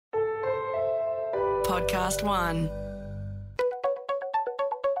Podcast One.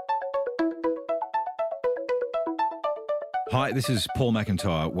 Hi, this is Paul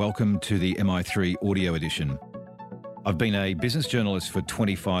McIntyre. Welcome to the MI3 Audio Edition. I've been a business journalist for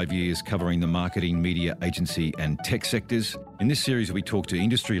 25 years covering the marketing, media, agency and tech sectors. In this series, we talk to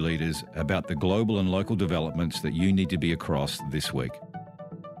industry leaders about the global and local developments that you need to be across this week.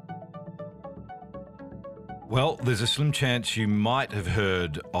 Well, there's a slim chance you might have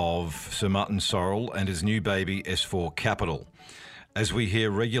heard of Sir Martin Sorrell and his new baby S4 Capital. As we hear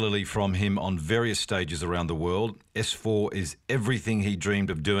regularly from him on various stages around the world, S4 is everything he dreamed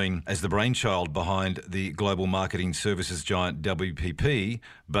of doing as the brainchild behind the global marketing services giant WPP,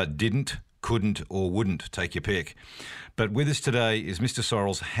 but didn't, couldn't or wouldn't, take your pick. But with us today is Mr.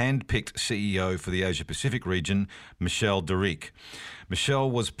 Sorrell's hand-picked CEO for the Asia-Pacific region, Michel de Rijk. Michel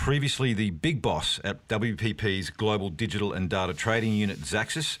was previously the big boss at WPP's global digital and data trading unit,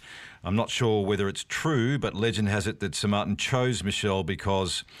 Xaxis. I'm not sure whether it's true, but legend has it that Sir Martin chose Michel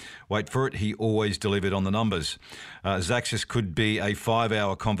because, wait for it, he always delivered on the numbers. Xaxis could be a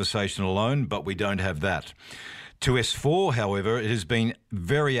 5-hour conversation alone, but we don't have that. To S4, however, it has been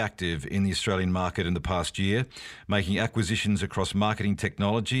very active in the Australian market in the past year, making acquisitions across marketing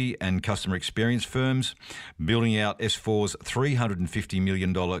technology and customer experience firms, building out S4's $350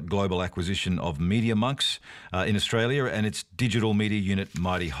 million global acquisition of MediaMonks in Australia and its digital media unit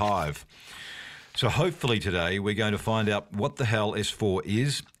Mighty Hive. So hopefully today we're going to find out what the hell S4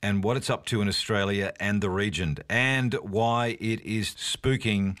 is and what it's up to in Australia and the region and why it is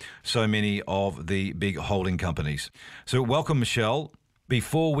spooking so many of the big holding companies. So welcome, Michel.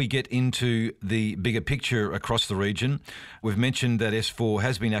 Before we get into the bigger picture across the region, we've mentioned that S4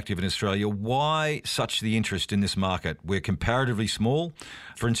 has been active in Australia. Why such the interest in this market? We're comparatively small.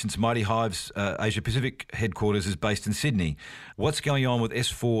 For instance, Mighty Hive's Asia-Pacific headquarters is based in Sydney. What's going on with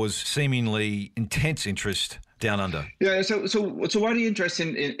S4's seemingly intense interest down under? Yeah, so why the interest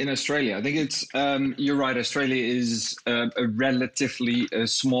in Australia? I think it's, you're right, Australia is a relatively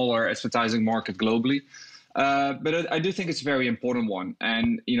smaller advertising market globally. But I do think it's a very important one.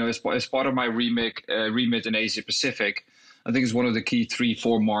 And, you know, as part of my remit in Asia Pacific, I think it's one of the key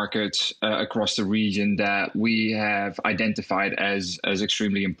 3-4 markets across the region that we have identified as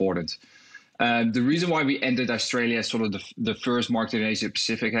extremely important. The reason why we entered Australia as sort of the first market in Asia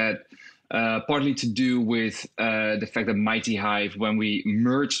Pacific had partly to do with the fact that Mighty Hive, when we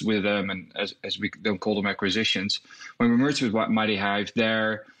merged with them, and as we don't call them acquisitions, when we merged with Mighty Hive,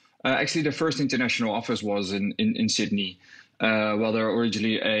 actually, the first international office was in Sydney, while they're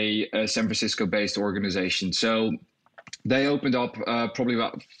originally a San Francisco-based organization. So they opened up probably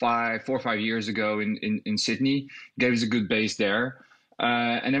about 4 or 5 years ago in Sydney, gave us a good base there.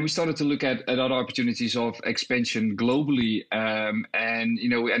 And then we started to look at other opportunities of expansion globally. And, you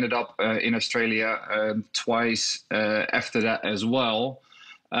know, we ended up in Australia twice after that as well.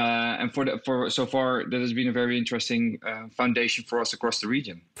 And for so far, that has been a very interesting foundation for us across the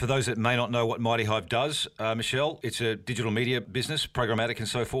region. For those that may not know what Mighty Hive does, Michel, it's a digital media business, programmatic and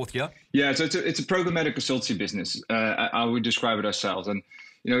so forth, yeah? Yeah, so it's a programmatic consultancy business. I would describe it ourselves. And,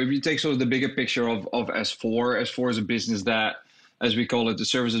 you know, if you take sort of the bigger picture of S4 is a business that, as we call it, the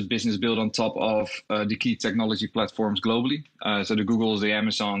services business built on top of the key technology platforms globally. So the Googles, the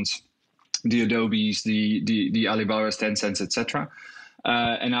Amazons, the Adobes, the Alibabas, Tencents, etc.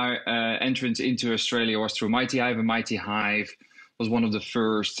 And our entrance into Australia was through Mighty Hive, and Mighty Hive was one of the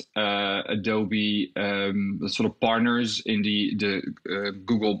first Adobe sort of partners in the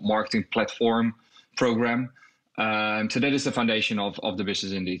Google marketing platform program. So that is the foundation of the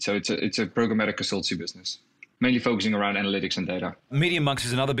business indeed. So it's a programmatic consultancy business, mainly focusing around analytics and data. MediaMonks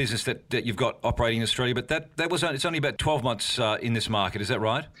is another business that you've got operating in Australia, but it's only about 12 months in this market. Is that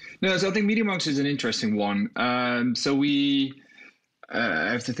right? No, so I think MediaMonks is an interesting one.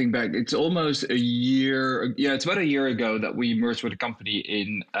 I have to think back. It's almost a year. Yeah, it's about a year ago that we merged with a company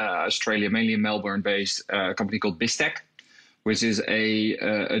in Australia, mainly a Melbourne-based company called BizTech, which is a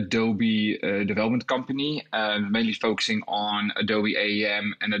Adobe development company, mainly focusing on Adobe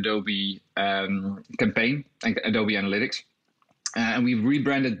AEM and Adobe Campaign and Adobe Analytics. And we've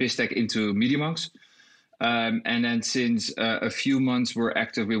rebranded BizTech into MediaMonks. And then since a few months, we're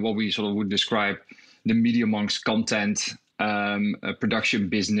active with what we sort of would describe the MediaMonks content production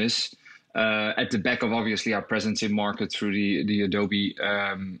business at the back of obviously our presence in market through the Adobe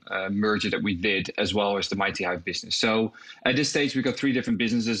merger that we did, as well as the Mighty Hive business. So at this stage, we've got 3 different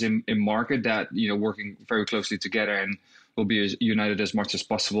businesses in market that, you know, working very closely together and will be as united as much as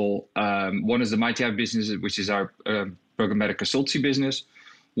possible. One is the Mighty Hive business, which is our programmatic consultancy business.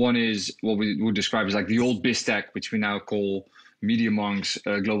 One is what we would describe as like the old BizTech, which we now call Media Monks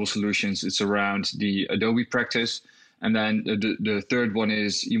Global Solutions, it's around the Adobe practice. And then the third one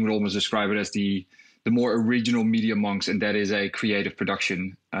is, you would almost describe it as the more original Media Monks, and that is a creative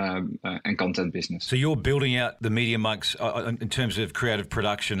production and content business. So you're building out the Media Monks in terms of creative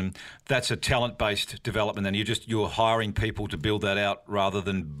production, and that's a talent-based development, and you're hiring people to build that out rather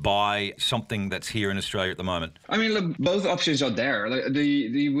than buy something that's here in Australia at the moment. I mean, look, both options are there.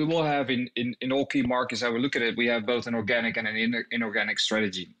 We will have in all key markets, how we look at it, we have both an organic and an inorganic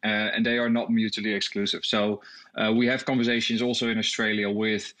strategy, and they are not mutually exclusive. So we have conversations also in Australia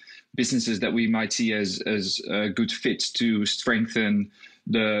with businesses that we might see as good fits to strengthen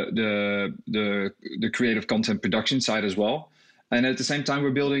the creative content production side as well. And at the same time,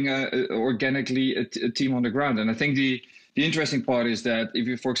 we're building organically a team on the ground. And I think the interesting part is that if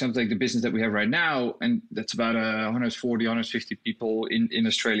you, for example, take the business that we have right now, and that's about 140, 150 people in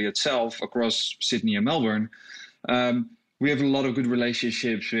Australia itself across Sydney and Melbourne, we have a lot of good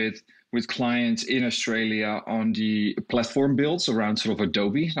relationships with clients in Australia on the platform builds around sort of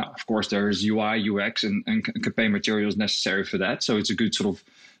Adobe. Now, of course, there's UI, UX, and campaign materials necessary for that. So it's a good sort of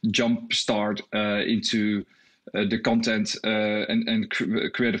jump start into the content and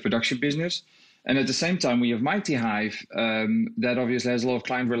creative production business. And at the same time, we have Mighty Hive that obviously has a lot of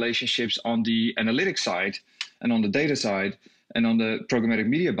client relationships on the analytics side and on the data side and on the programmatic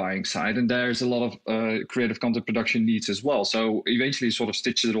media buying side. And there's a lot of creative content production needs as well. So eventually sort of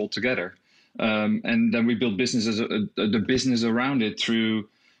stitches it all together. And then we build the business around it through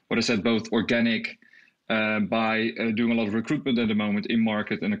what I said, both organic by doing a lot of recruitment at the moment in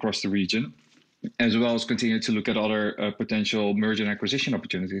market and across the region, as well as continue to look at other potential merger and acquisition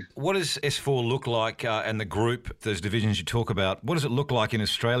opportunities. What does S4 look like and the group, those divisions you talk about, what does it look like in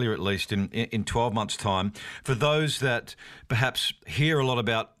Australia, at least in 12 months' time? For those that perhaps hear a lot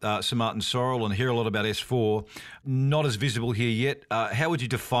about Sir Martin Sorrell and hear a lot about S4, not as visible here yet, how would you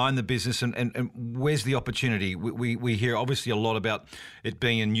define the business and where's the opportunity? We hear obviously a lot about it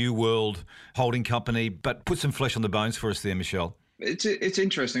being a new world holding company, but put some flesh on the bones for us there, Michel. It's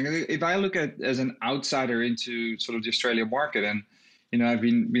interesting. If I look at as an outsider into sort of the Australian market, and I've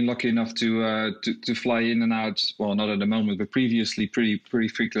been lucky enough to fly in and out. Well, not at the moment, but previously pretty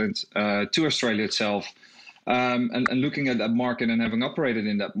frequent to Australia itself, and looking at that market and having operated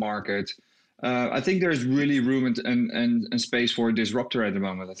in that market, I think there's really room and space for a disruptor at the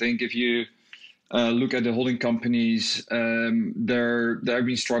moment. I think if you look at the holding companies, they've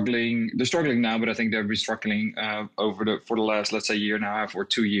been struggling. They're struggling now, but I think they've been struggling for the last, let's say, year and a half or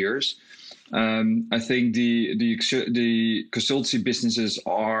 2 years. I think the consultancy businesses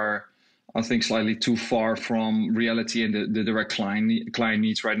are, I think, slightly too far from reality and the direct client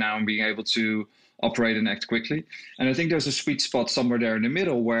needs right now, and being able to operate and act quickly. And I think there's a sweet spot somewhere there in the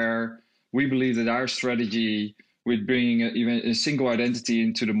middle where we believe that our strategy, with bringing even a single identity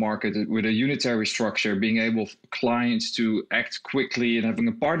into the market with a unitary structure, being able for clients to act quickly and having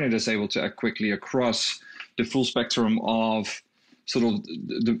a partner that's able to act quickly across the full spectrum of sort of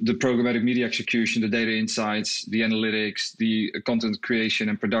the programmatic media execution, the data insights, the analytics, the content creation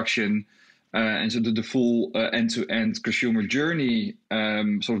and production, and so the full end-to-end consumer journey,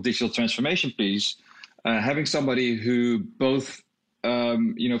 sort of digital transformation piece, having somebody who both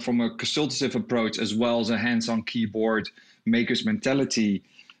from a consultative approach as well as a hands-on keyboard maker's mentality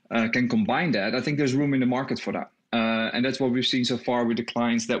can combine that. I think there's room in the market for that. And that's what we've seen so far with the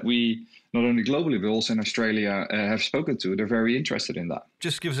clients that we, not only globally, but also in Australia, have spoken to. They're very interested in that.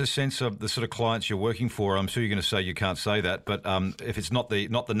 Just give us a sense of the sort of clients you're working for. I'm sure you're going to say you can't say that, but if it's not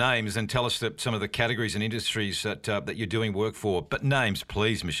the names, then tell us some of the categories and industries that you're doing work for. But names,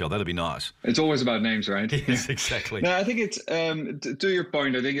 please, Michel, that'd be nice. It's always about names, right? Yes, exactly. No, I think it's, to your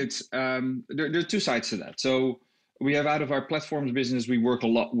point, I think it's, there are two sides to that. So we have, out of our platforms business, we work a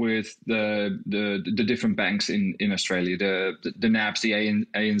lot with the different banks in Australia, the NABs, the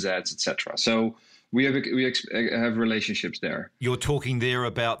ANZs, etc. So we have relationships there. You're talking there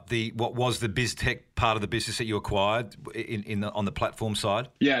about what was the BizTech part of the business that you acquired on the platform side?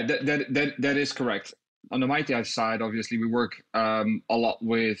 Yeah, that is correct. On the Mighty Hive side, obviously, we work a lot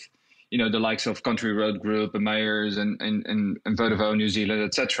with the likes of Country Road Group and Mayors and Vodafone New Zealand,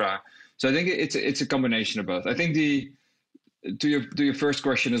 etc. So I think it's a combination of both. I think to your first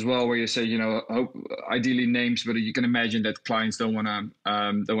question as well, where you say ideally names, but you can imagine that clients don't want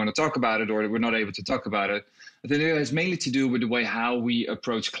to talk about it, or we're not able to talk about it. I think it has mainly to do with the way how we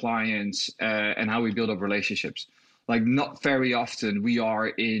approach clients and how we build up relationships. Like, not very often we are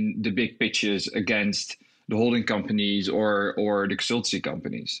in the big pitches against the holding companies or the consultancy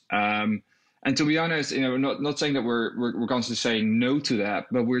companies. And to be honest, not saying that we're constantly saying no to that,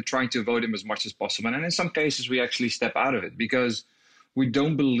 but we're trying to avoid them as much as possible. And in some cases, we actually step out of it because we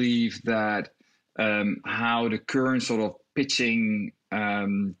don't believe that how the current sort of pitching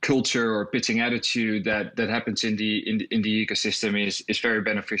culture or pitching attitude that happens in the ecosystem is very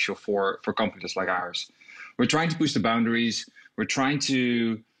beneficial for companies like ours. We're trying to push the boundaries. We're trying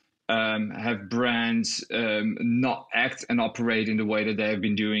to have brands not act and operate in the way that they have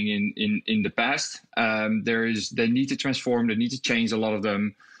been doing in the past. They need to transform. They need to change a lot of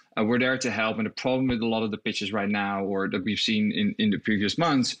them. We're there to help. And the problem with a lot of the pitches right now, or that we've seen in the previous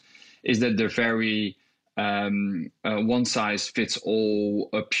months, is that they're very one size fits all,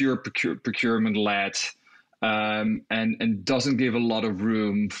 pure procurement led, and doesn't give a lot of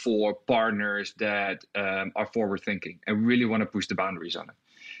room for partners that are forward thinking and really want to push the boundaries on it.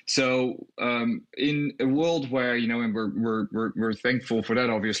 So in a world where, and we're thankful for that,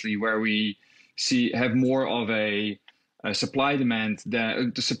 obviously, where we have more of a supply demand,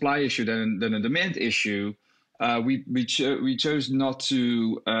 the supply issue than a demand issue, we chose not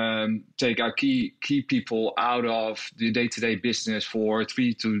to take our key people out of the day-to-day business for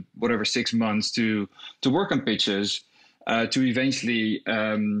 3 to 6 months to work on pitches, to eventually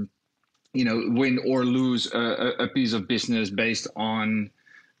win or lose a piece of business based on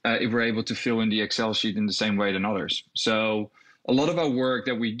if we're able to fill in the Excel sheet in the same way than others. So a lot of our work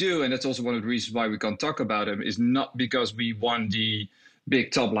that we do, and that's also one of the reasons why we can't talk about them, is not because we won the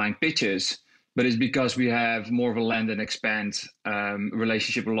big top line pitches, but it's because we have more of a land and expand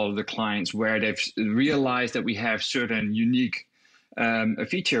relationship with a lot of the clients where they've realized that we have certain unique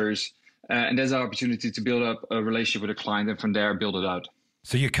features, and there's our opportunity to build up a relationship with a client and from there build it out.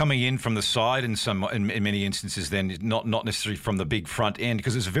 So you're coming in from the side in many instances then, not necessarily from the big front end,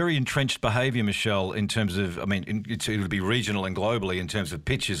 because it's a very entrenched behaviour, Michel, in terms of, it'll be regional and globally in terms of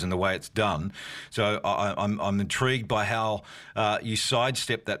pitches and the way it's done. So I'm intrigued by how you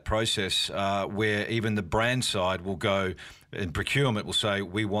sidestep that process where even the brand side will go and procurement will say,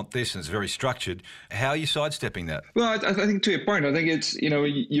 we want this, and it's very structured. How are you sidestepping that? Well, I think to your point, I think it's,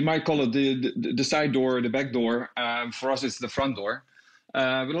 you might call it the side door or the back door. For us, it's the front door.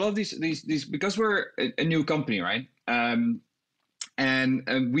 But a lot of these because we're a new company, right? And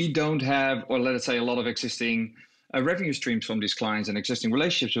we don't have, or let's say, a lot of existing revenue streams from these clients and existing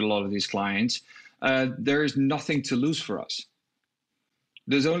relationships with a lot of these clients. There is nothing to lose for us.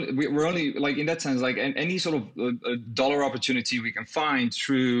 We're only, like, in that sense, like any sort of dollar opportunity we can find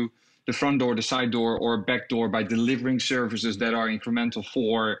through the front door, the side door, or back door by delivering services that are incremental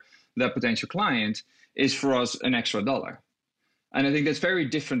for that potential client is for us an extra dollar. And I think that's very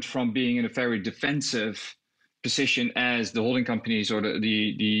different from being in a very defensive position as the holding companies or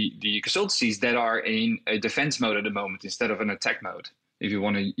the consultancies that are in a defense mode at the moment instead of an attack mode, if you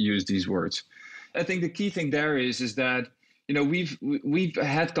want to use these words. I think the key thing there is that we've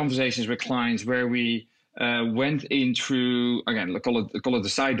had conversations with clients where we went in through, again, call it the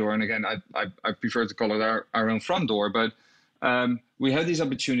side door, and again I prefer to call it our own front door, but we have these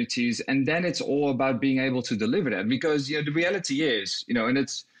opportunities, and then it's all about being able to deliver that, because the reality is,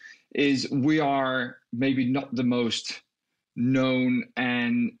 and we are maybe not the most known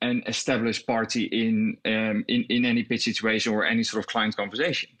and established party in any pitch situation or any sort of client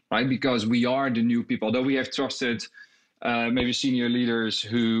conversation, right? Because we are the new people, although we have trusted maybe senior leaders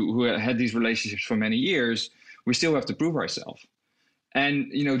who had these relationships for many years, we still have to prove ourselves.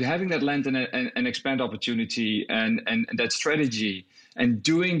 And having that land and expand opportunity and that strategy, and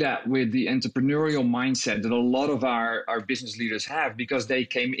doing that with the entrepreneurial mindset that a lot of our business leaders have, because they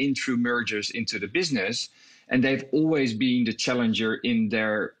came in through mergers into the business, and they've always been the challenger in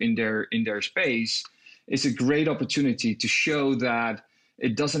their space. It's a great opportunity to show that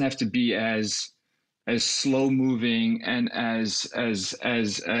it doesn't have to be as slow moving and as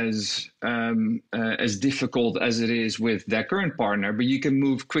difficult as it is with their current partner, but you can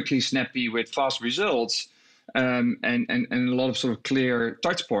move quickly, snappy, with fast results, and a lot of sort of clear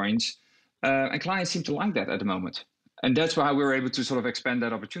touch points. And clients seem to like that at the moment, and that's why we're able to sort of expand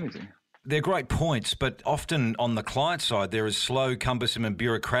that opportunity. They're great points, but often on the client side, they're as slow, cumbersome and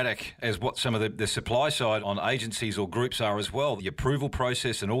bureaucratic as what some of the supply side on agencies or groups are as well. The approval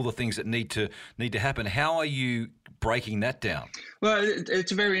process and all the things that need to happen. How are you breaking that down? Well,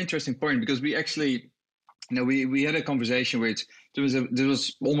 it's a very interesting point, because we actually, we had a conversation which there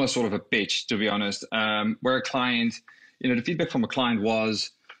was almost sort of a pitch, to be honest, where a client, the feedback from a client was,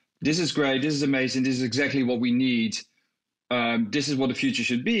 this is great, this is amazing, this is exactly what we need. This is what the future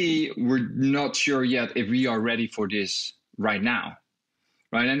should be. We're not sure yet if we are ready for this right now,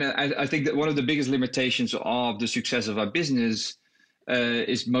 right? And I think that one of the biggest limitations of the success of our business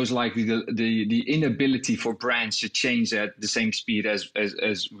is most likely the inability for brands to change at the same speed as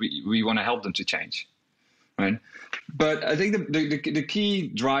we want to help them to change, right? But I think the key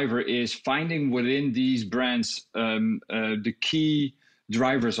driver is finding within these brands the key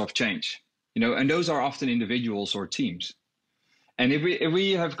drivers of change, and those are often individuals or teams. And if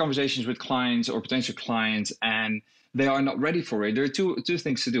we have conversations with clients or potential clients and they are not ready for it, there are two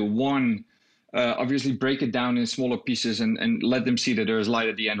things to do. One, obviously break it down in smaller pieces and let them see that there is light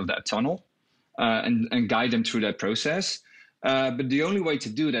at the end of that tunnel, and guide them through that process. But the only way to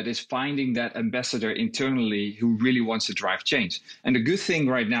do that is finding that ambassador internally who really wants to drive change. And the good thing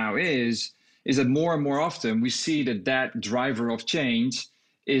right now is that more and more often we see that driver of change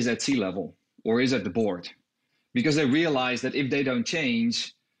is at C-level or is at the board, because they realize that if they don't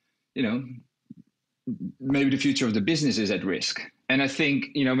change, maybe the future of the business is at risk. And I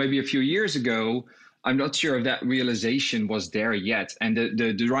think, maybe a few years ago, I'm not sure if that realization was there yet. And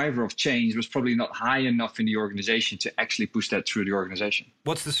the driver of change was probably not high enough in the organization to actually push that through the organization.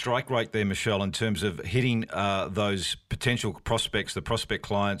 What's the strike rate there, Michel, in terms of hitting those potential prospects, the prospect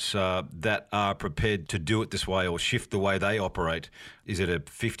clients that are prepared to do it this way or shift the way they operate? Is it a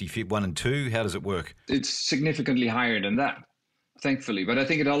 50, 1 and 2? How does it work? It's significantly higher than that, thankfully. But I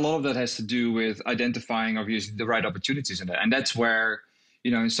think a lot of that has to do with identifying, obviously, the right opportunities in that. And that's where,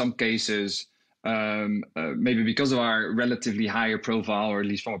 in some cases, maybe because of our relatively higher profile, or at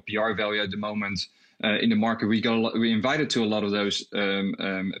least from a PR value at the moment in the market, we invited to a lot of those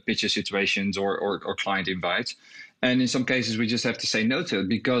pitcher situations or client invites. And in some cases, we just have to say no to it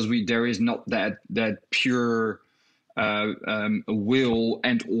because there is not that pure will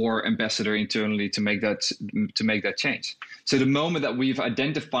and or ambassador internally to make that change. So the moment that we've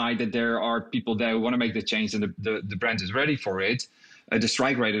identified that there are people there who want to make the change and the brand is ready for it, the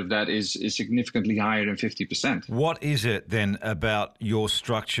strike rate of that is significantly higher than 50%. What is it then about your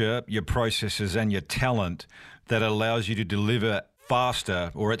structure, your processes and your talent that allows you to deliver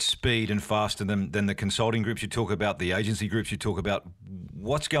faster or at speed and faster than the consulting groups you talk about, the agency groups you talk about?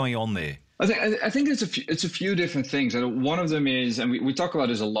 What's going on there? I think it's a few different things. And one of them is, and we talk about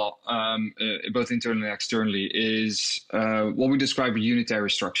this a lot, both internally and externally, is what we describe as unitary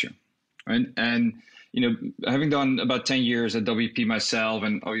structure, right? And having done about 10 years at WP myself,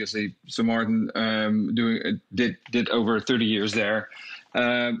 and obviously Sir Martin did over 30 years there,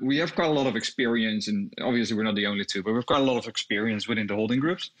 we have quite a lot of experience, and obviously we're not the only two, but we've got a lot of experience within the holding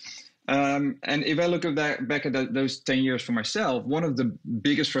groups. And if I look back at those 10 years for myself, one of the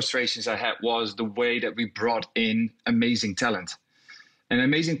biggest frustrations I had was the way that we brought in amazing talent. And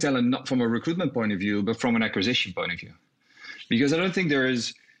amazing talent not from a recruitment point of view, but from an acquisition point of view. Because I don't think there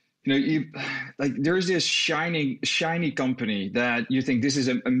is... there is this shiny company that you think this is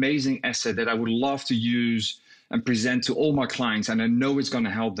an amazing asset that I would love to use and present to all my clients, and I know it's going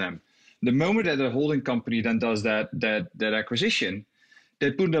to help them. The moment that a holding company then does that acquisition, they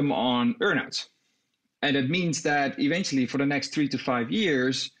put them on earnouts, and it means that eventually, for the next 3 to 5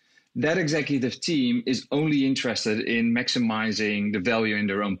 years, that executive team is only interested in maximizing the value in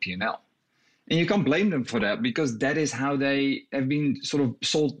their own P&L. And you can't blame them for that, because that is how they have been sort of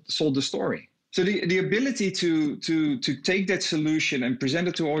sold the story. So the ability to take that solution and present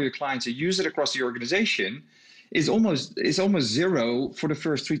it to all your clients and use it across the organization is almost zero for the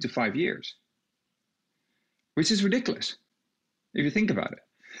first 3 to 5 years, which is ridiculous if you think about it.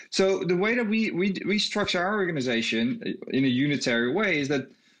 So the way that we structure our organization in a unitary way is that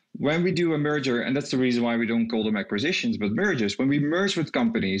when we do a merger, and that's the reason why we don't call them acquisitions but mergers, when we merge with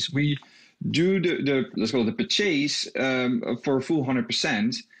companies, we do the let's call it the purchase for a full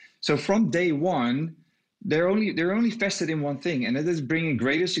 100%. So from day one, they're only vested in one thing, and that is bringing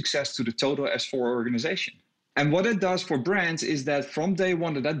greater success to the total S4 organization. And what it does for brands is that from day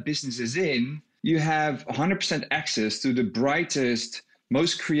one that business is in, you have 100% access to the brightest,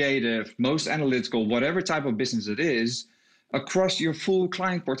 most creative, most analytical, whatever type of business it is, across your full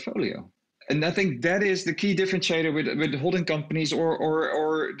client portfolio. And I think that is the key differentiator with holding companies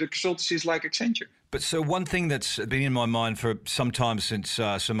or the consultancies like Accenture. But so one thing that's been in my mind for some time since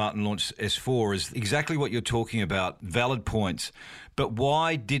Sir Martin launched S4 is exactly what you're talking about, valid points. But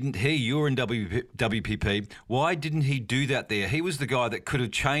why didn't he, you're in WPP, why didn't he do that there? He was the guy that could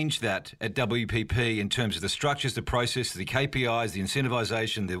have changed that at WPP in terms of the structures, the process, the KPIs, the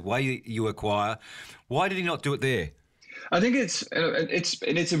incentivization, the way you acquire. Why did he not do it there? I think it's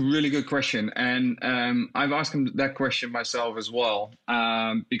a really good question, and I've asked him that question myself as well.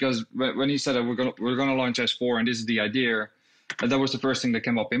 Because when he said that we're gonna launch S4 and this is the idea, that was the first thing that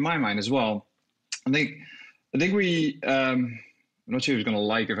came up in my mind as well. I think we I'm not sure who's going to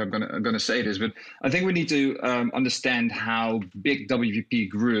like if I'm going to say this, but I think we need to understand how big WPP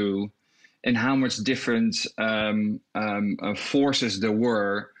grew and how much different forces there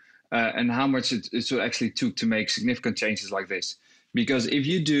were, and how much it actually took to make significant changes like this. Because if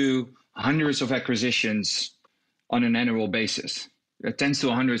you do hundreds of acquisitions on an annual basis, tens to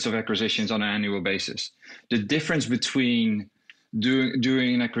hundreds of acquisitions on an annual basis, the difference between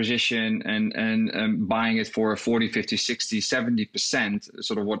doing an acquisition and buying it for 40, 50, 60, 70%,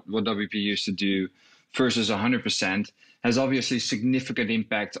 sort of what WP used to do, versus 100%, has obviously significant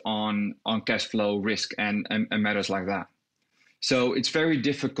impact on cash flow, risk, and matters like that. So it's very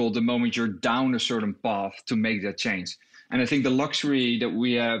difficult the moment you're down a certain path to make that change. And I think the luxury that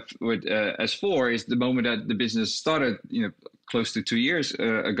we have with S4 is the moment that the business started, close to 2 years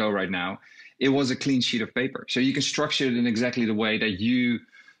ago right now, it was a clean sheet of paper. So you can structure it in exactly the way that you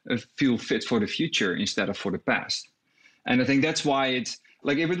feel fit for the future instead of for the past. And I think that's why it's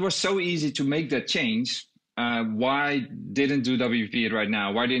like, if it was so easy to make that change, why didn't do WPP it right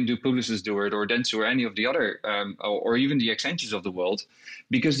now? Why didn't do Publicis do it, or Dentsu, or any of the other, or even the Accentures of the world?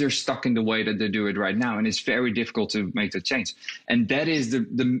 Because they're stuck in the way that they do it right now, and it's very difficult to make the change. And that is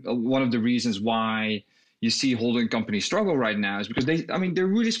the one of the reasons why you see holding companies struggle right now, is because they're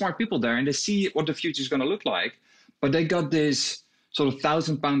really smart people there, and they see what the future is going to look like, but they got this sort of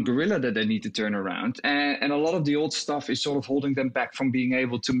 1,000-pound gorilla that they need to turn around, and a lot of the old stuff is sort of holding them back from being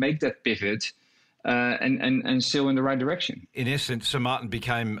able to make that pivot. And still in the right direction. In essence, Sir Martin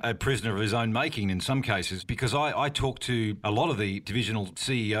became a prisoner of his own making in some cases, because I talk to a lot of the divisional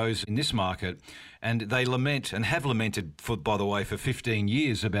CEOs in this market, and they lament, and have lamented, by the way, for 15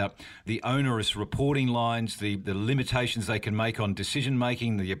 years, about the onerous reporting lines, the limitations they can make on decision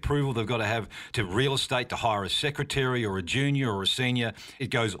making, the approval they've got to have to real estate to hire a secretary or a junior or a senior. It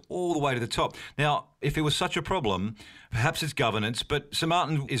goes all the way to the top. Now, if it was such a problem, perhaps it's governance, but Sir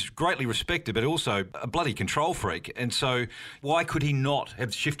Martin is greatly respected, but also a bloody control freak. And so why could he not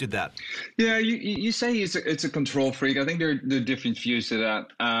have shifted that? Yeah, you say it's a control freak. I think there are different views to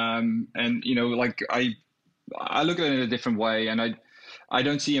that. I look at it in a different way, and I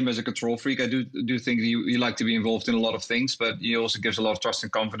don't see him as a control freak. I do think he like to be involved in a lot of things, but he also gives a lot of trust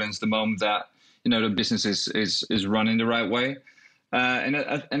and confidence the moment that the business is run in the right way.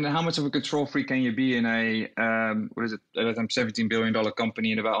 And how much of a control freak can you be in a $17 billion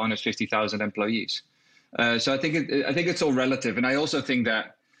company and about 150,000 employees? So I think it's all relative, and I also think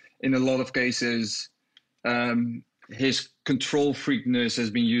that in a lot of cases, his control freakness has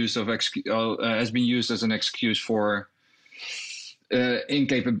been used as an excuse for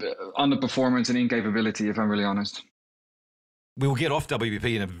underperformance and incapability, if I'm really honest. We'll get off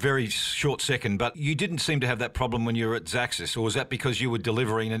WPP in a very short second, but you didn't seem to have that problem when you were at Xaxis, or was that because you were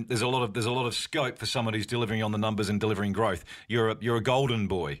delivering? And there's a lot of scope for someone who's delivering on the numbers and delivering growth. You're a golden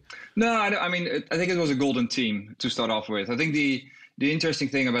boy. No, I think it was a golden team to start off with. I think the interesting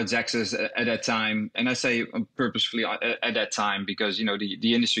thing about Xaxis at that time, and I say purposefully at that time because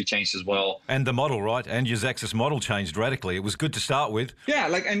the industry changed as well, and the model, right? And your Xaxis model changed radically. It was good to start with. Yeah,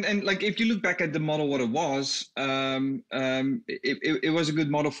 and if you look back at the model, what it was, it was a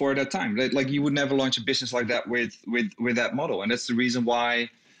good model for at that time. Like you would never launch a business like that with that model, and that's the reason why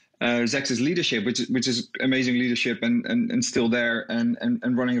Xaxis leadership, which is amazing leadership and still there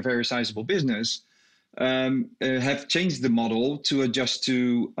and running a very sizable business, have changed the model to adjust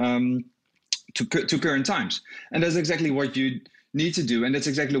to current times. And that's exactly what you need to do. And that's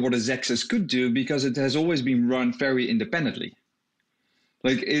exactly what a Xaxis could do, because it has always been run very independently.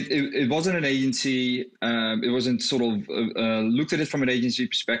 Like it wasn't an agency. It wasn't sort of looked at it from an agency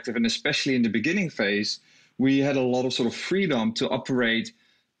perspective. And especially in the beginning phase, we had a lot of sort of freedom to operate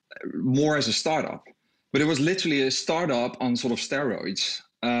more as a startup. But it was literally a startup on sort of steroids.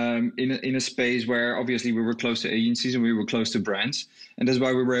 In a space where obviously we were close to agencies and we were close to brands, and that's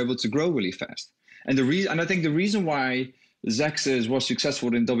why we were able to grow really fast. And I think the reason why Xaxis was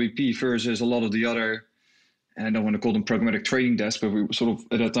successful in WP versus a lot of the other, and I don't want to call them programmatic trading desks, but we sort of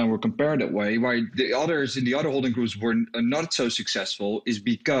at that time were compared that way. Why the others in the other holding groups were not so successful is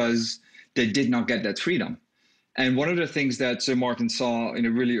because they did not get that freedom. And one of the things that Sir Martin saw in a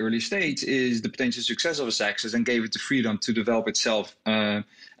really early stage is the potential success of a Xaxis, and gave it the freedom to develop itself and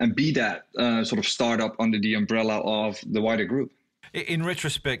be that sort of startup under the umbrella of the wider group. In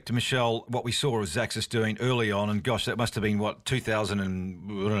retrospect, Michel, what we saw was Xaxis doing early on, and gosh, that must have been,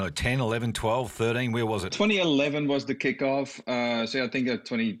 2010, 11, 12, 13, where was it? 2011 was the kickoff. So I think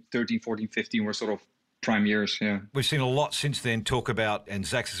 2013, 14, 15 were sort of prime years. Yeah, we've seen a lot since then talk about, and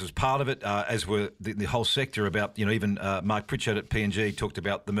Xaxis was part of it, as were the whole sector, about, you know, even Mark Pritchard at P&G talked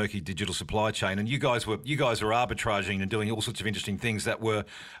about the murky digital supply chain, and you guys were arbitraging and doing all sorts of interesting things that were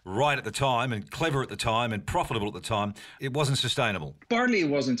right at the time and clever at the time and profitable at the time. It wasn't sustainable. Partly it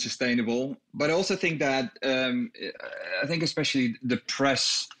wasn't sustainable, but I also think that I think especially the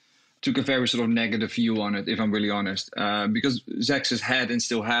press took a very sort of negative view on it, if I'm really honest, because Xaxis had and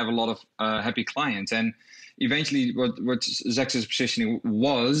still have a lot of happy clients. And eventually what Xaxis' positioning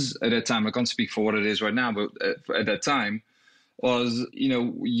was at that time, I can't speak for what it is right now, but at that time was, you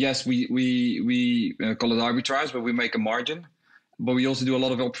know, yes, we call it arbitrage, but we make a margin. But we also do a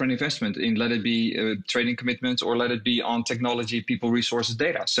lot of upfront investment in, let it be trading commitments or let it be on technology, people, resources,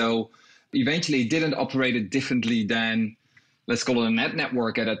 data. So eventually it didn't operate it differently than, let's call it a net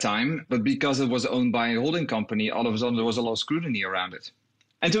network at that time, but because it was owned by a holding company, all of a sudden there was a lot of scrutiny around it.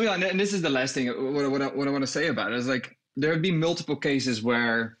 And to be honest, and this is the last thing, what I want to say about it is, like, there have been multiple cases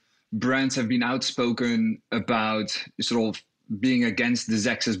where brands have been outspoken about sort of being against the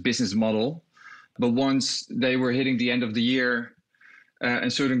Xaxis business model, but once they were hitting the end of the year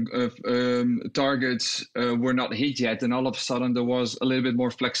and certain targets were not hit yet, then all of a sudden there was a little bit more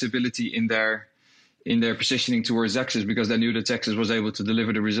flexibility in their positioning towards Xaxis, because they knew that Xaxis was able to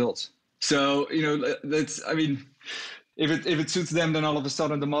deliver the results. So, you know, that's, I mean, if it suits them, then all of a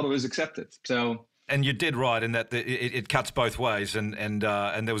sudden the model is accepted. So. And you did right in that it cuts both ways, and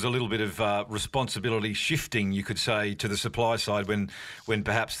there was a little bit of responsibility shifting, you could say, to the supply side when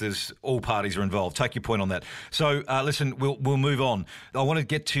perhaps there's all parties are involved. Take your point on that. So listen, we'll move on. I want to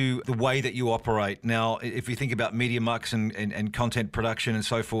get to the way that you operate now. If you think about media mucks and content production and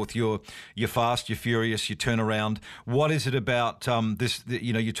so forth, you're fast, you're furious, you turn around. What is it about this?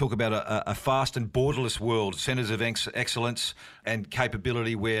 You know, you talk about a fast and borderless world, centres of excellence and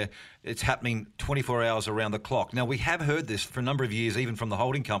capability where it's happening 24 hours around the clock. Now, we have heard this for a number of years, even from the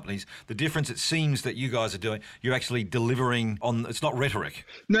holding companies. The difference, it seems, that you guys are doing, you're actually delivering on, it's not rhetoric.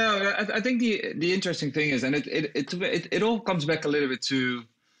 No, I think the interesting thing is, and it all comes back a little bit to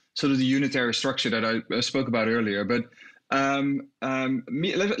sort of the unitary structure that I spoke about earlier. But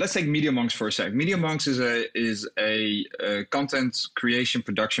let's take MediaMonks for a sec. MediaMonks is a content creation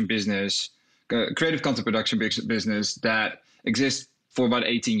production business, creative content production business that exists for about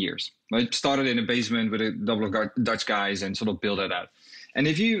 18 years. Right? Started in a basement with a couple of Dutch guys and sort of built it out. And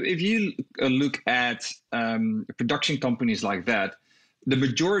if you look at production companies like that, the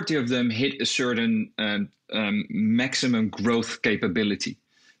majority of them hit a certain maximum growth capability,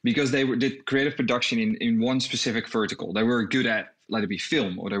 because they did creative production in one specific vertical. They were good at, let it be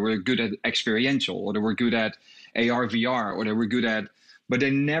film, or they were good at experiential, or they were good at AR, VR, or they were good at, but they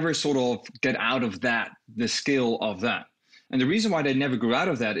never sort of get out of that, the skill of that. And the reason why they never grew out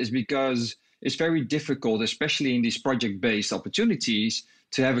of that is because it's very difficult, especially in these project-based opportunities,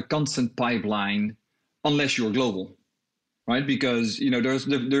 to have a constant pipeline unless you're global, right? Because, you know,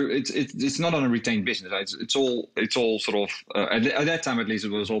 it's not on a retained business. Right? It's all sort of at that time, at least, it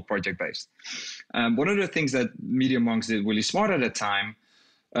was all project-based. One of the things that MediaMonks did really smart at that time,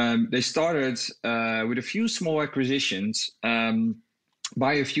 they started with a few small acquisitions.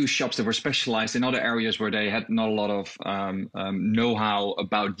 By a few shops that were specialized in other areas where they had not a lot of know-how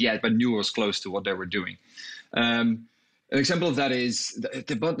about yet, but knew was close to what they were doing. An example of that is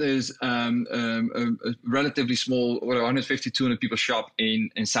there's a relatively small, 150, 200 people shop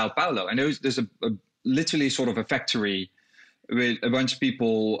in Sao Paulo. And there's a literally sort of a factory with a bunch of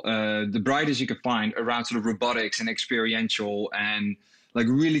people, the brightest you could find, around sort of robotics and experiential and like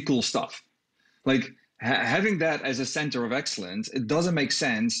really cool stuff. Like, having that as a center of excellence, it doesn't make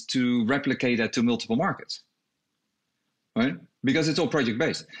sense to replicate that to multiple markets, right? Because it's all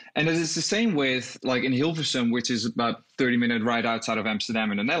project-based. And it is the same with, like, in Hilversum, which is about 30-minute ride outside of Amsterdam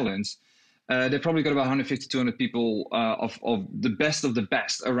in the Netherlands. They probably got about 150, 200 people of the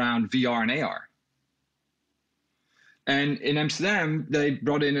best around VR and AR. And in Amsterdam, they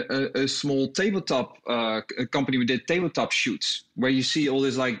brought in a small tabletop company who did tabletop shoots, where you see all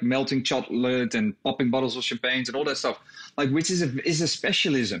this like melting chocolate and popping bottles of champagne and all that stuff, like, which is a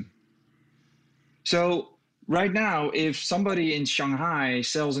specialism. So right now, if somebody in Shanghai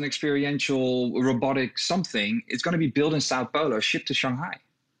sells an experiential robotic something, it's going to be built in Sao Paulo, shipped to Shanghai.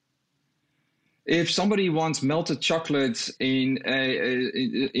 If somebody wants melted chocolate in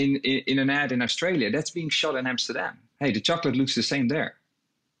an ad in Australia, that's being shot in Amsterdam. Hey, the chocolate looks the same there.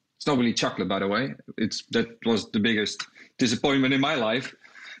 It's not really chocolate, by the way. That was the biggest disappointment in my life.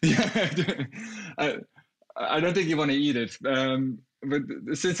 I don't think you want to eat it. But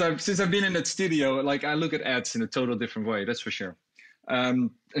since I've been in that studio, like, I look at ads in a total different way. That's for sure.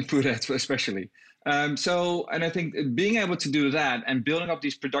 and food ads especially. And I think being able to do that and building up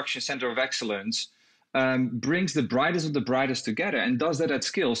these production center of excellence brings the brightest of the brightest together and does that at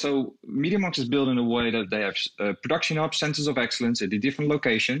scale. So MediaMarkt is built in a way that they have production hubs, centers of excellence at the different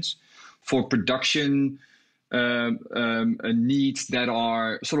locations for production needs that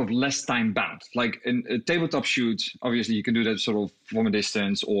are sort of less time bound. Like in a tabletop shoot, obviously you can do that sort of from a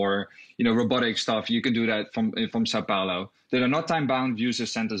distance, or robotic stuff, you can do that from Sao Paulo. That are not time bound, use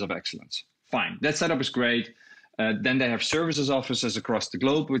as centers of excellence. Fine, that setup is great. Then they have services offices across the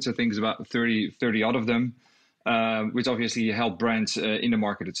globe, which I think is about 30 odd of them, which obviously help brands in the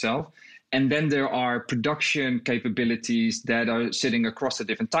market itself. And then there are production capabilities that are sitting across the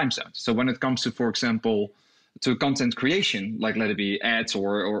different time zones. So when it comes to, for example, to content creation, like let it be ads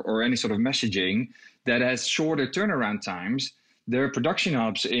or any sort of messaging that has shorter turnaround times, there are production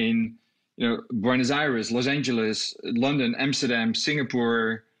hubs in Buenos Aires, Los Angeles, London, Amsterdam,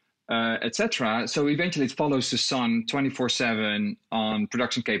 Singapore, etc. So eventually it follows the sun 24/7 on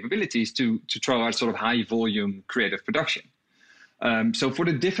production capabilities to throw out sort of high volume creative production. So for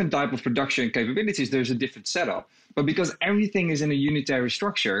the different type of production capabilities, there's a different setup. But because everything is in a unitary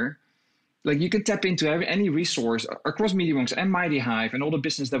structure, like you can tap into any resource across MediaMarkt and Mighty Hive and all the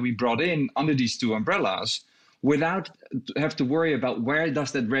business that we brought in under these two umbrellas without have to worry about where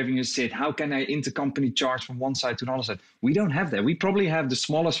does that revenue sit? How can I intercompany charge from one side to another side? We don't have that. We probably have the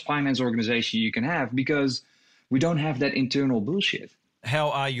smallest finance organization you can have because we don't have that internal bullshit.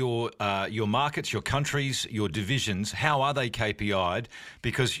 How are your markets, your countries, your divisions? How are they KPI'd?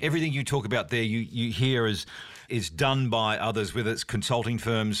 Because everything you talk about there, you hear is done by others, whether it's consulting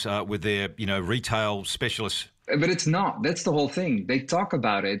firms with their retail specialists. But it's not. That's the whole thing. They talk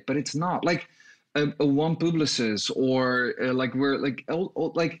about it, but it's not. Like a one Publicis or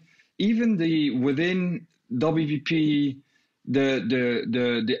even within WPP,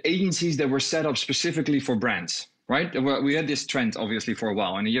 the agencies that were set up specifically for brands. Right? We had this trend, obviously, for a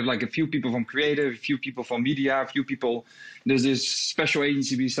while. And you have like a few people from creative, a few people from media, a few people. There's this special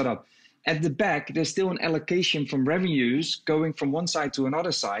agency we set up. At the back, there's still an allocation from revenues going from one side to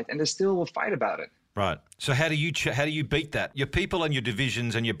another side, and there's still a fight about it. Right. So how do you beat that? Your people and your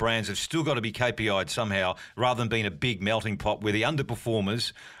divisions and your brands have still got to be KPI'd somehow, rather than being a big melting pot where the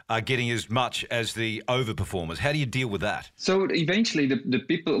underperformers are getting as much as the overperformers. How do you deal with that? So eventually, the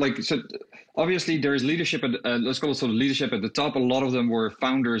people obviously there is leadership at let's call it sort of leadership at the top. A lot of them were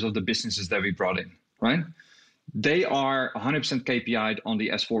founders of the businesses that we brought in, right? They are 100% KPI'd on the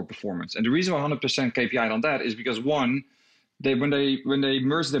S4 performance, and the reason why 100% KPI'd on that is because when they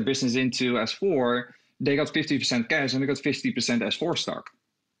merged their business into S4, they got 50% cash and they got 50% S4 stock.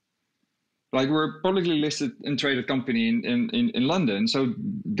 Like we're a publicly listed and traded company in London, so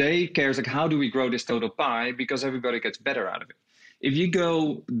they care like how do we grow this total pie because everybody gets better out of it. If you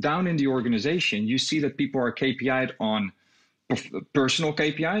go down in the organization, you see that people are KPI'd on personal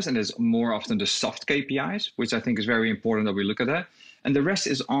KPIs, and there's more often the soft KPIs, which I think is very important that we look at that. And the rest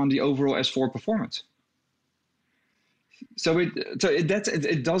is on the overall S4 performance. So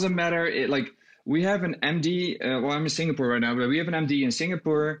it doesn't matter. Like we have an MD. I'm in Singapore right now, but we have an MD in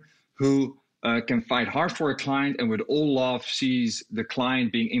Singapore who can fight hard for a client and with all love sees the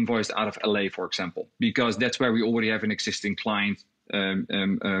client being invoiced out of LA, for example, because that's where we already have an existing client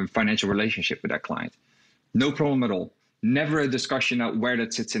financial relationship with that client. No problem at all. Never a discussion of where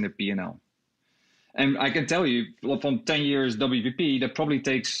that sits in the P&L. And I can tell you from 10 years WPP, that probably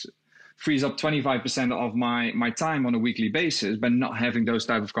frees up 25% of my time on a weekly basis by not having those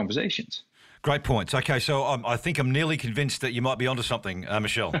type of conversations. Great points. Okay, so I think I'm nearly convinced that you might be onto something,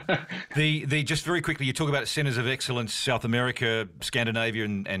 Michel. the just very quickly, you talk about centres of excellence, South America, Scandinavia,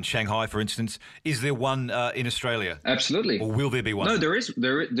 and Shanghai, for instance. Is there one in Australia? Absolutely. Or will there be one? No, there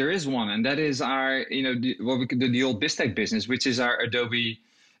is one, and that is our the old BizTech business, which is our Adobe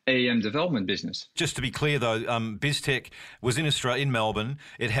AM development business. Just to be clear, though, BizTech was in Australia, in Melbourne.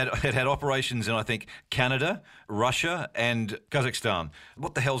 It had operations in, I think, Canada, Russia, and Kazakhstan.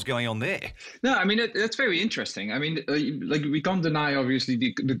 What the hell's going on there? No, I mean that's very interesting. I mean, like we can't deny, obviously,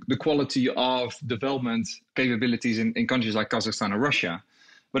 the quality of development capabilities in countries like Kazakhstan or Russia.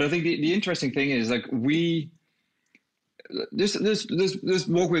 But I think the interesting thing is like Just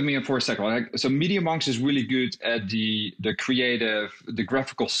walk with me for a second. So MediaMarkt is really good at the creative, the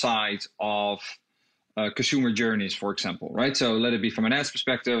graphical side of consumer journeys, for example, right? So let it be from an ads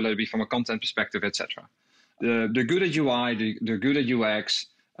perspective, let it be from a content perspective, etc. They're good at UI, they're good at UX.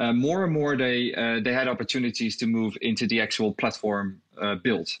 More and more, they had opportunities to move into the actual platform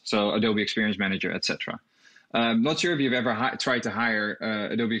build, so Adobe Experience Manager, etc. Not sure if you've ever tried to hire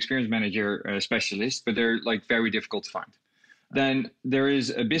Adobe Experience Manager specialists, but they're like very difficult to find. Then there is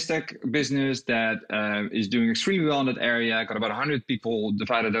a BizTech business that is doing extremely well in that area. Got about 100 people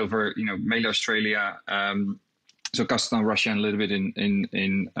divided over, mainly Australia, so Kazakhstan, Russia, and a little bit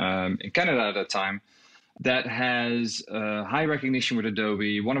in Canada at that time. That has high recognition with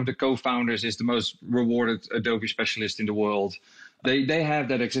Adobe. One of the co-founders is the most rewarded Adobe specialist in the world. They have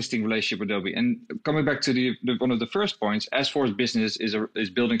that existing relationship with Adobe. And coming back to one of the first points, S4's business is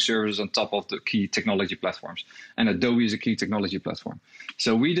building services on top of the key technology platforms. And Adobe is a key technology platform.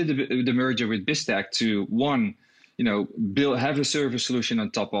 So we did the merger with BizTech to, one, have a service solution on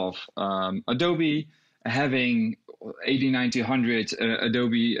top of Adobe, having 80, 90, 100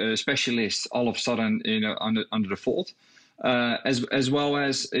 Adobe specialists all of a sudden under the fold. As well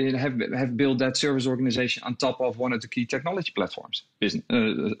as have built that service organization on top of one of the key technology platforms,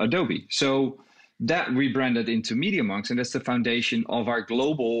 Adobe. So that rebranded into MediaMonks, and that's the foundation of our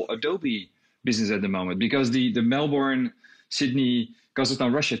global Adobe business at the moment. Because the Melbourne, Sydney,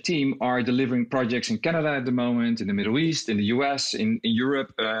 Kazakhstan, Russia team are delivering projects in Canada at the moment, in the Middle East, in the US, in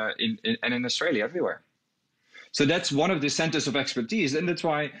Europe, and in Australia, everywhere. So that's one of the centers of expertise, and that's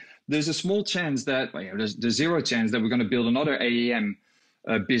why there's a small chance that, there's zero chance that we're going to build another AEM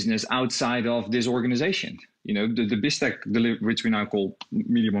business outside of this organization. The BizTech, which we now call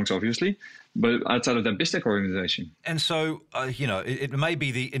MediaMonks, obviously, but outside of that BizTech organization. And so, it may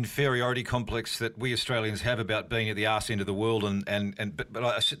be the inferiority complex that we Australians have about being at the arse end of the world, but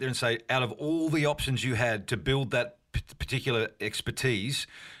I sit there and say, out of all the options you had to build that particular expertise,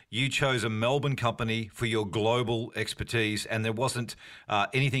 you chose a Melbourne company for your global expertise, and there wasn't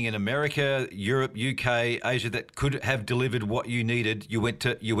anything in America, Europe, UK, Asia that could have delivered what you needed. You went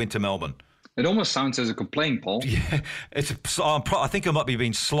to Melbourne. It almost sounds as a complaint, Paul. Yeah, I think I might be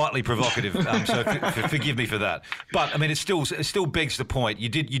being slightly provocative, so forgive me for that. But I mean, it still begs the point. You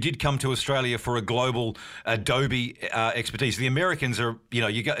did come to Australia for a global Adobe expertise. The Americans are,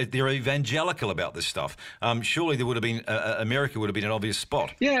 they're evangelical about this stuff. Surely there would have been America would have been an obvious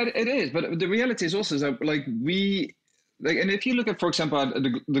spot. Yeah, it is. But the reality is also that and if you look at, for example,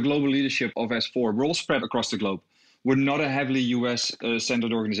 the global leadership of S4, we're all spread across the globe. We're not a heavily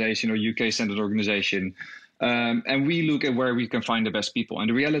US-centered organization or UK-centered organization, and we look at where we can find the best people. And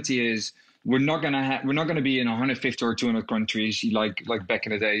the reality is, we're not gonna be in 150 or 200 countries like back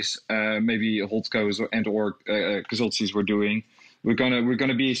in the days. Maybe holdcos or consultancies were doing. We're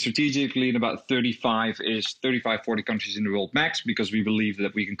gonna be strategically in about 35, 40 countries in the world max, because we believe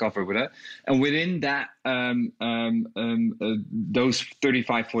that we can cover with that. And within that, those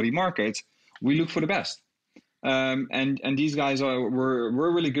 35, 40 markets, we look for the best. And these guys were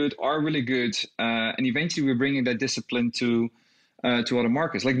really good, and eventually we're bringing that discipline to other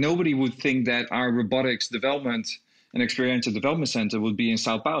markets. Like, nobody would think that our robotics development and experiential development center would be in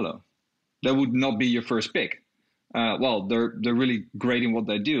Sao Paulo. That would not be your first pick. Well, they're really great in what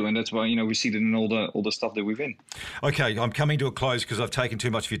they do, and that's why we see it in all the stuff that we've in. Okay, I'm coming to a close because I've taken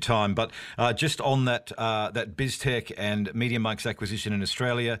too much of your time. But just on that BizTech and MediaMonks acquisition in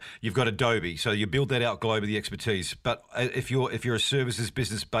Australia, you've got Adobe, so you build that out globally, the expertise. But if you're a services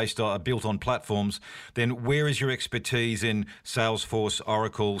business built on platforms, then where is your expertise in Salesforce,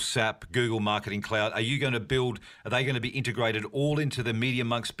 Oracle, SAP, Google Marketing Cloud? Are they going to be integrated all into the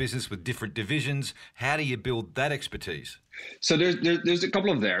MediaMonks business with different divisions? How do you build that expertise? So there's a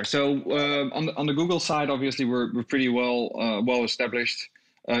couple of there. So on the Google side, obviously we're pretty well established,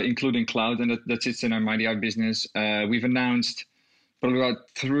 including cloud, and that sits in our Mighty Out business. We've announced probably about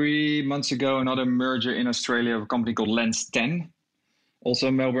 3 months ago another merger in Australia of a company called Lens 10,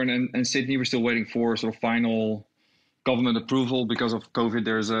 also Melbourne and Sydney. We're still waiting for sort of final government approval because of COVID.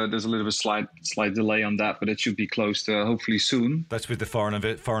 There's a little bit slight delay on that, but it should be closed hopefully soon. That's with the Foreign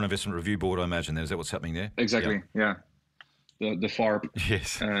Investment Review Board, I imagine. Is that what's happening there? Exactly. Yeah. The FARB,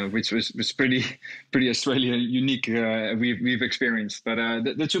 yes, which was pretty Australia unique. We've experienced, but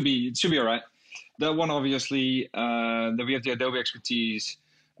that should be all right. That one, obviously, that we have the Adobe expertise.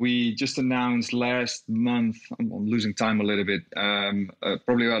 We just announced last month. I'm losing time a little bit.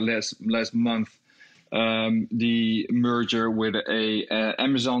 Probably about last month. The merger with a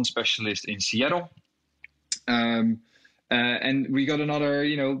Amazon specialist in Seattle. And we got another,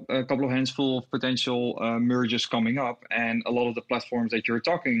 a couple of handful of potential mergers coming up. And a lot of the platforms that you're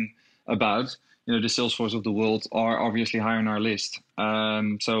talking about, the Salesforce of the world, are obviously high on our list.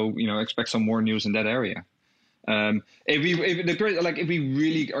 So, expect some more news in that area. If we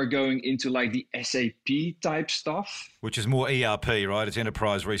really are going into like the SAP type stuff, which is more ERP, right? It's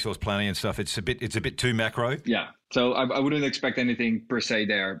enterprise resource planning and stuff. It's a bit too macro. Yeah. So I wouldn't expect anything per se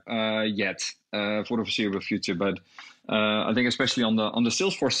there yet for the foreseeable future. But I think especially on the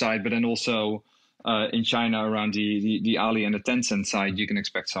Salesforce side, but then also in China around the Ali and the Tencent side, you can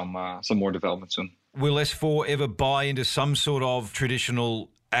expect some more development soon. Will S4 ever buy into some sort of traditional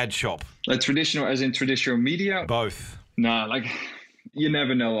ad shop? Traditional, as in traditional media? Both. No, you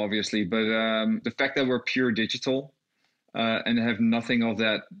never know, obviously. But the fact that we're pure digital and have nothing of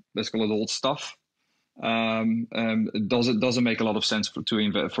that, let's call it old stuff, doesn't make a lot of sense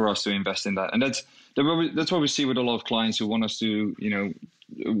for us to invest in that. And that's what we see with a lot of clients who want us to,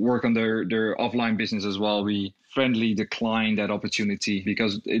 work on their offline business as well. We friendly decline that opportunity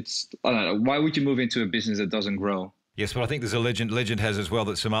because I don't know, why would you move into a business that doesn't grow? Yes, but I think there's a legend has as well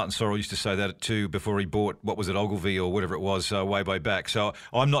that Sir Martin Sorrell used to say that too before he bought, what was it, Ogilvy or whatever it was, way back. So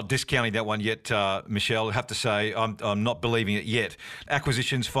I'm not discounting that one yet, Michel. I have to say I'm not believing it yet.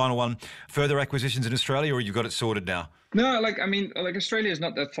 Acquisitions, final one. Further acquisitions in Australia, or you've got it sorted now? No, Australia is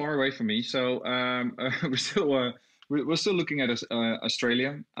not that far away from me. So we're still looking at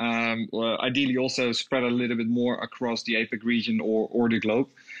Australia. Ideally also spread a little bit more across the APAC region or the globe.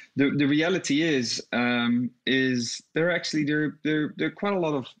 The reality is there are quite a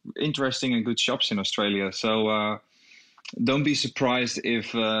lot of interesting and good shops in Australia. So don't be surprised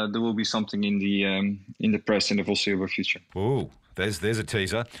if there will be something in the press in the foreseeable future. Ooh. There's a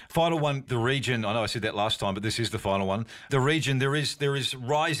teaser. Final one, the region. I know I said that last time, but this is the final one. The region, there is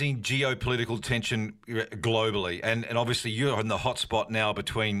rising geopolitical tension globally, and obviously you're in the hot spot now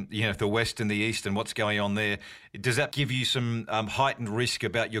between the West and the East and what's going on there. Does that give you some heightened risk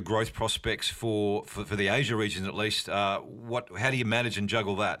about your growth prospects for the Asia region at least? How do you manage and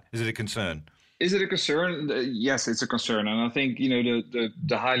juggle that? Is it a concern? Is it a concern? Yes, it's a concern. And I think, the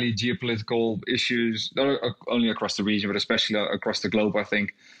highly geopolitical issues, not only across the region, but especially across the globe, I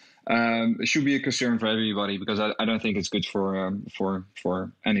think, it should be a concern for everybody because I don't think it's good for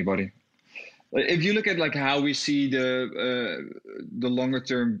anybody. If you look at how we see the longer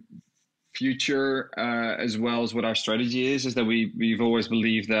term future, as well as what our strategy is that we've always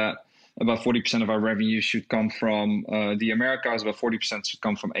believed that about 40% of our revenue should come from the Americas, about 40% should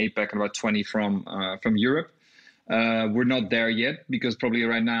come from APAC, and about 20% from Europe. We're not there yet because probably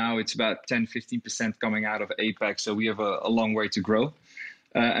right now it's about 10-15% coming out of APAC, so we have a long way to grow.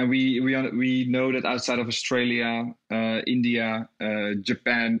 And we know that outside of Australia, India,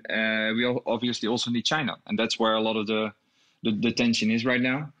 Japan, we obviously also need China, and that's where a lot of the tension is right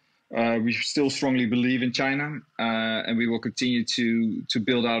now. We still strongly believe in China, and we will continue to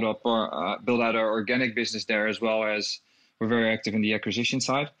build out our organic business there, as well as we're very active in the acquisition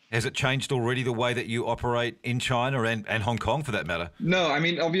side. Has it changed already the way that you operate in China and Hong Kong, for that matter? No,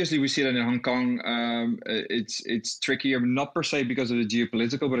 obviously we see that in Hong Kong. It's trickier, not per se because of the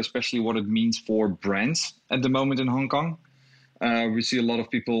geopolitical, but especially what it means for brands at the moment in Hong Kong. We see a lot of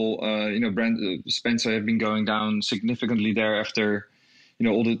people, brand Spencer have been going down significantly there after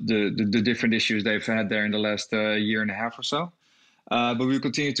all the different issues they've had there in the last year and a half or so. But we'll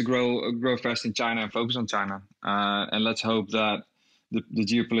continue to grow fast in China and focus on China. And let's hope that the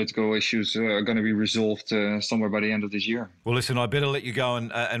geopolitical issues are going to be resolved somewhere by the end of this year. Well, listen, I better let you go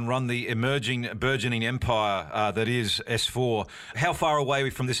and run the burgeoning empire that is S4. How far away are we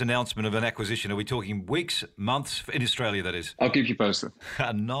from this announcement of an acquisition? Are we talking weeks, months, in Australia, that is? I'll keep you posted.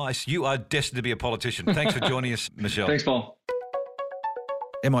 Nice. You are destined to be a politician. Thanks for joining us, Michel. Thanks, Paul.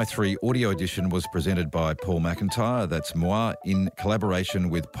 MI3 Audio Edition was presented by Paul McIntyre, that's moi, in collaboration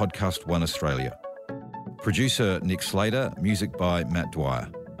with Podcast One Australia. Producer Nick Slater, music by Matt Dwyer.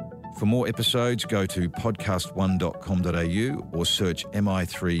 For more episodes, go to podcastone.com.au or search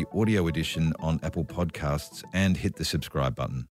MI3 Audio Edition on Apple Podcasts and hit the subscribe button.